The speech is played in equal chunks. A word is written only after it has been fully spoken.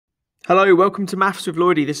Hello, welcome to Maths with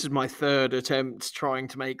Lloydie. This is my third attempt trying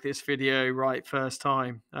to make this video right first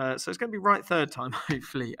time. So it's going to be right third time,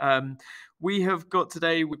 hopefully. We've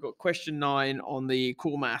got question 9 on the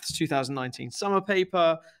Core Maths 2019 summer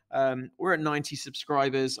paper. We're at 90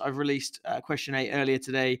 subscribers. I've released question 8 earlier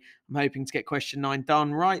today. I'm hoping to get question 9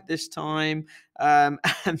 done right this time and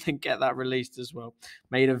then get that released as well.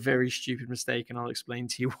 Made a very stupid mistake and I'll explain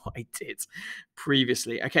to you what I did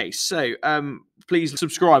previously. Okay, so please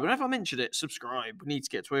subscribe. And if I mentioned it, subscribe. We need to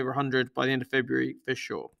get to over 100 by the end of February for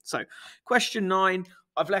sure. So question 9.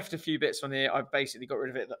 I've left a few bits on here. I've basically got rid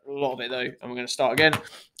of it, a lot of it though, and we're going to start again.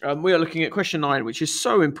 We are looking at question 9, which is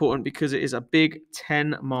so important because it is a big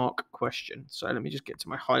 10-mark question. So let me just get to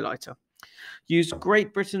my highlighter. Use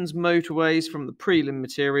Great Britain's motorways from the prelim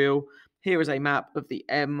material. Here is a map of the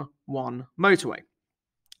M1 motorway.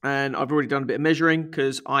 And I've already done a bit of measuring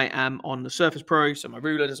because I am on the Surface Pro, so my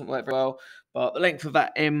ruler doesn't work very well. But the length of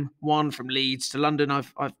that M1 from Leeds to London,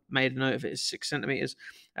 I've made a note of it, is 6 centimetres.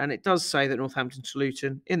 And it does say that Northampton to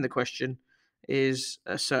Luton in the question is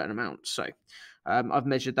a certain amount. So I've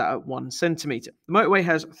measured that at 1 centimetre. The motorway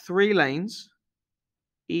has 3 lanes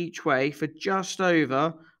each way for just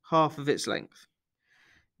over half of its length.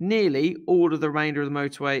 Nearly all of the remainder of the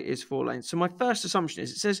motorway is 4 lanes. So my first assumption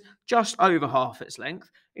is it says just over half its length.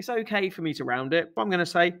 It's okay for me to round it, but I'm going to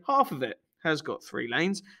say half of it has got 3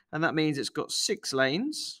 lanes, and that means it's got 6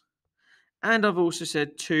 lanes. And I've also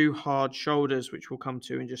said 2 hard shoulders, which we'll come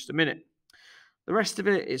to in just a minute. The rest of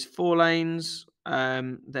it is 4 lanes.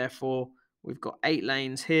 Therefore, we've got 8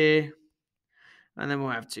 lanes here, and then we'll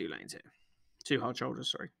have 2 lanes here. 2 hard shoulders,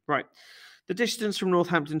 sorry. Right. The distance from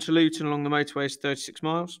Northampton to Luton along the motorway is 36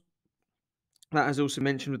 miles. That is also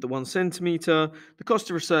mentioned with the 1 centimetre. The cost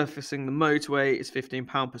of resurfacing the motorway is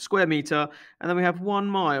 £15 per square metre. And then we have 1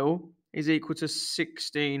 mile is equal to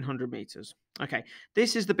 1,600 metres. Okay,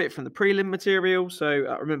 this is the bit from the prelim material. So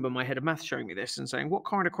remember my head of maths showing me this and saying what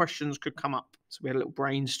kind of questions could come up. So we had a little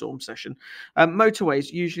brainstorm session.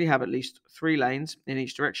 Motorways usually have at least 3 lanes in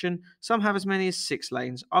each direction. Some have as many as 6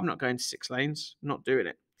 lanes. I'm not going to 6 lanes, not doing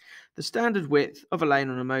it. The standard width of a lane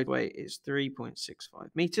on a motorway is 3.65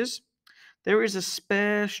 metres. There is a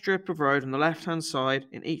spare strip of road on the left-hand side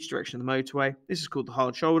in each direction of the motorway. This is called the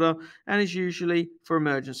hard shoulder and is usually for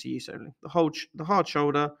emergency use only. The hard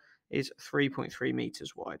shoulder is 3.3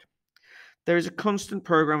 metres wide. There is a constant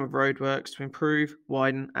programme of roadworks to improve,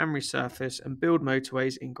 widen and resurface and build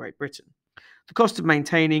motorways in Great Britain. The cost of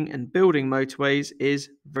maintaining and building motorways is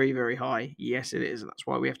very, very high. Yes, it is. And that's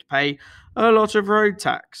why we have to pay a lot of road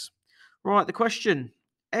tax. Right, the question.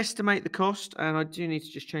 Estimate the cost, and I do need to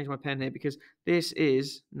just change my pen here because this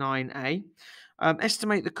is 9A.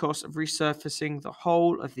 Estimate the cost of resurfacing the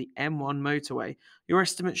whole of the M1 motorway. Your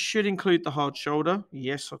estimate should include the hard shoulder.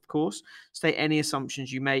 Yes, of course. State any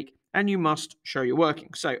assumptions you make, and you must show your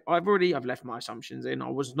working. So I've left my assumptions in. I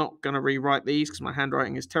was not going to rewrite these because my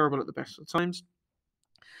handwriting is terrible at the best of times.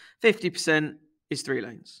 50% is 3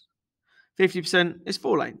 lanes. 50% is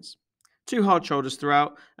 4 lanes. 2 hard shoulders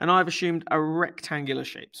throughout, and I've assumed a rectangular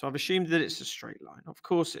shape. So I've assumed that it's a straight line. Of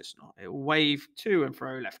course it's not. It will wave to and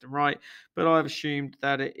fro, left and right, but I've assumed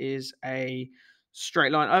that it is a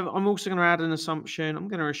straight line. I'm also going to add an assumption. I'm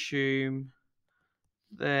going to assume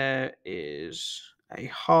there is a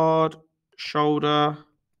hard shoulder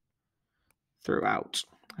throughout.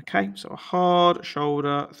 Okay, so a hard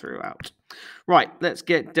shoulder throughout. Right, let's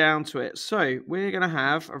get down to it. So we're going to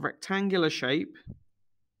have a rectangular shape.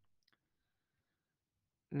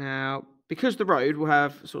 Now, because the road will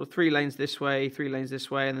have sort of 3 lanes this way, 3 lanes this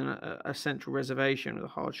way, and then a central reservation with a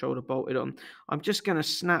hard shoulder bolted on, I'm just going to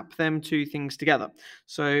snap them 2 things together.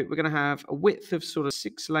 So we're going to have a width of sort of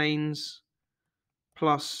 6 lanes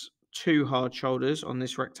plus 2 hard shoulders on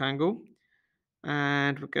this rectangle.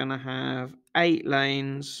 And we're going to have 8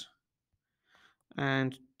 lanes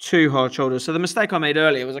and 2 hard shoulders. So the mistake I made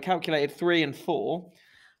earlier was I calculated 3 and 4.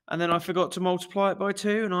 And then I forgot to multiply it by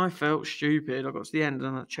 2, and I felt stupid. I got to the end,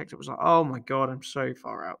 and I checked. It was like, oh, my God, I'm so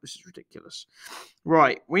far out. This is ridiculous.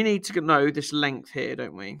 Right, we need to know this length here,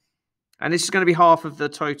 don't we? And this is going to be half of the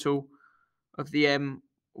total of the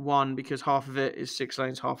M1 because half of it is 6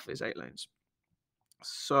 lanes, half of it is 8 lanes.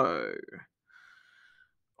 So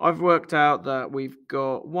I've worked out that we've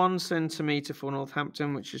got 1 centimetre for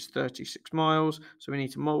Northampton, which is 36 miles. So we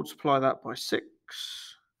need to multiply that by 6.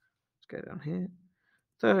 Let's go down here.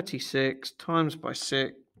 36 times by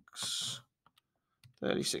 6,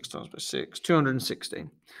 36 times by 6,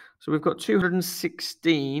 216. So we've got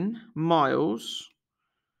 216 miles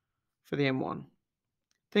for the M1.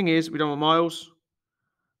 Thing is, we don't want miles,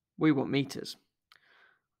 we want meters.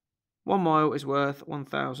 1 mile is worth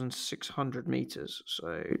 1,600 meters.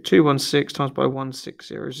 So 216 times by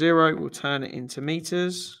 1600, we'll turn it into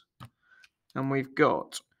meters. And we've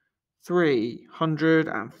got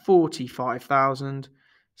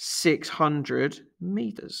 345,600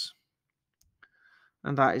 meters.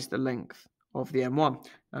 And that is the length of the M1.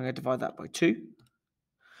 I'm going to divide that by 2,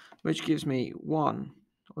 which gives me 1.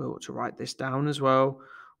 I ought to write this down as well.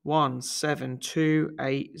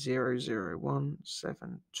 172,800.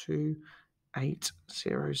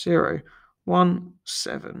 172,800.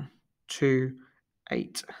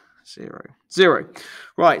 172,800.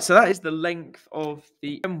 Right, so that is the length of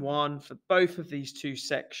the M1 for both of these two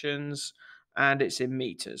sections, and it's in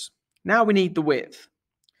meters. Now we need the width.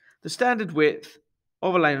 The standard width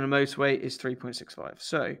of a lane on a motorway is 3.65.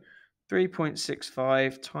 So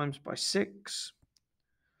 3.65 times by 6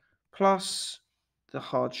 plus the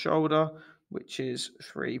hard shoulder, which is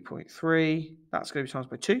 3.3. That's going to be times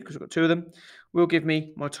by 2 because we've got 2 of them. Will give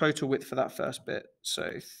me my total width for that first bit.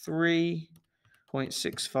 So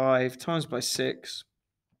 3.65 times by 6.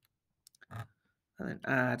 And then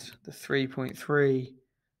add the 3.3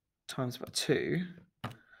 times by 2.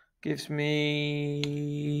 Gives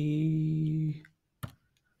me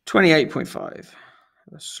 28.5.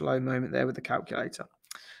 A slow moment there with the calculator.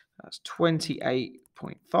 That's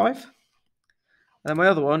 28.5. And then my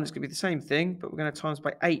other one is going to be the same thing, but we're going to times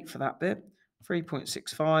by 8 for that bit.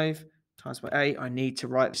 3.65 times by 8. I need to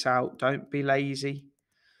write this out. Don't be lazy.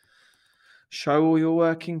 Show all your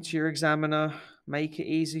working to your examiner. Make it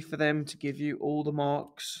easy for them to give you all the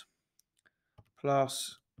marks.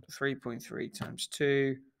 Plus 3.3 times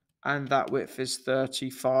 2. And that width is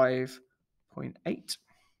 35.8.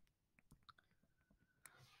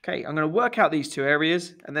 Okay, I'm going to work out these two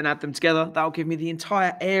areas and then add them together. That'll give me the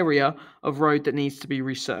entire area of road that needs to be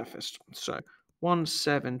resurfaced. So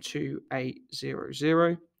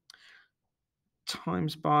 172,800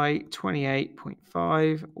 times by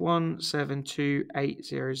 28.5.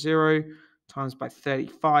 172,800 times by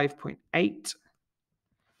 35.8.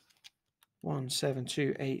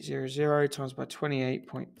 172,800 times by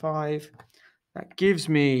 28.5. That gives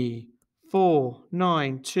me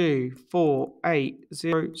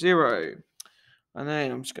 492,480. And then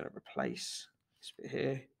I'm just going to replace this bit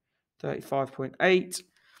here. 35.8.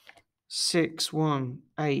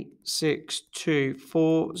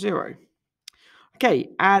 6186240. Okay,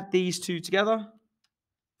 add these two together.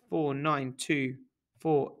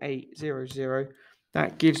 492,480.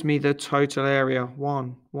 That gives me the total area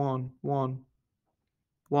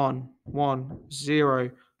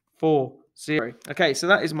 111,11040. Okay, so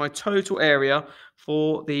that is my total area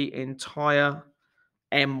for the entire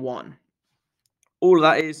M1. All of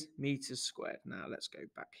that is meters squared. Now let's go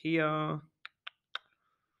back here.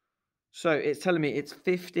 So it's telling me it's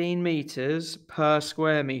 15 meters per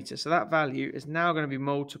square meter. So that value is now going to be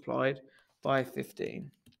multiplied by 15.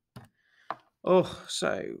 Oh,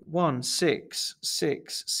 so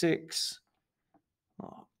 1,666.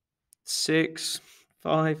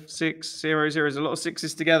 65600. There's a lot of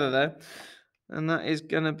sixes together there. And that is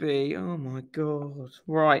going to be, oh my God.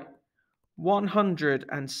 Right.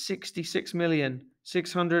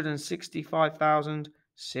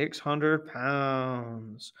 166,665,600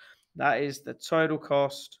 pounds. That is the total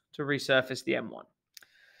cost to resurface the M1.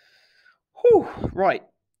 Whew, right.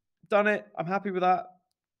 Done it. I'm happy with that.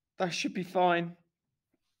 That should be fine.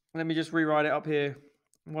 Let me just rewrite it up here.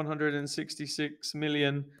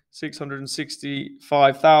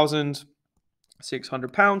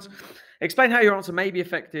 166,665,600 pounds. Explain how your answer may be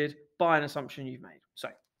affected by an assumption you've made. So,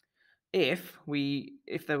 if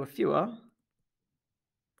there were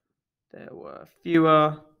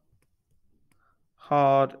fewer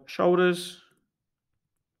hard shoulders,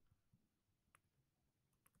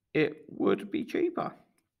 it would be cheaper.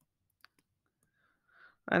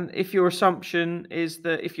 And if your assumption is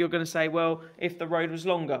that if you're going to say, well, if the road was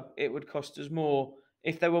longer, it would cost us more.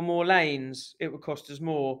 If there were more lanes, it would cost us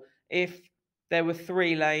more. If there were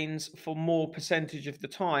 3 lanes for more percentage of the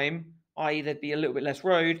time, i.e. there'd be a little bit less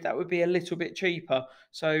road, that would be a little bit cheaper.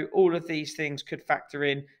 So all of these things could factor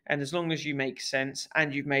in. And as long as you make sense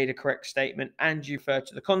and you've made a correct statement and you refer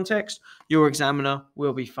to the context, your examiner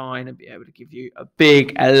will be fine and be able to give you a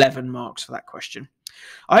big 11 marks for that question.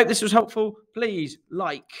 I hope this was helpful. Please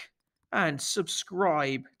like and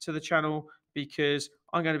subscribe to the channel because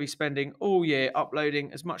I'm going to be spending all year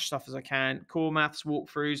uploading as much stuff as I can. Core maths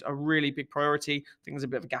walkthroughs are a really big priority. I think there's a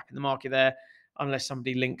bit of a gap in the market there. Unless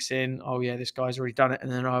somebody links in, oh yeah, this guy's already done it, and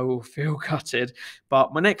then I will feel gutted.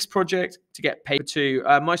 But my next project to get paper 2,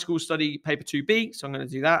 my school study paper 2B, so I'm going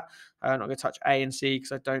to do that. I'm not going to touch A and C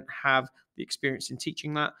because I don't have the experience in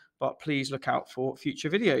teaching that. but please look out for future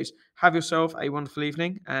videos. Have yourself a wonderful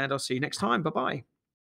evening, and I'll see you next time. Bye-bye.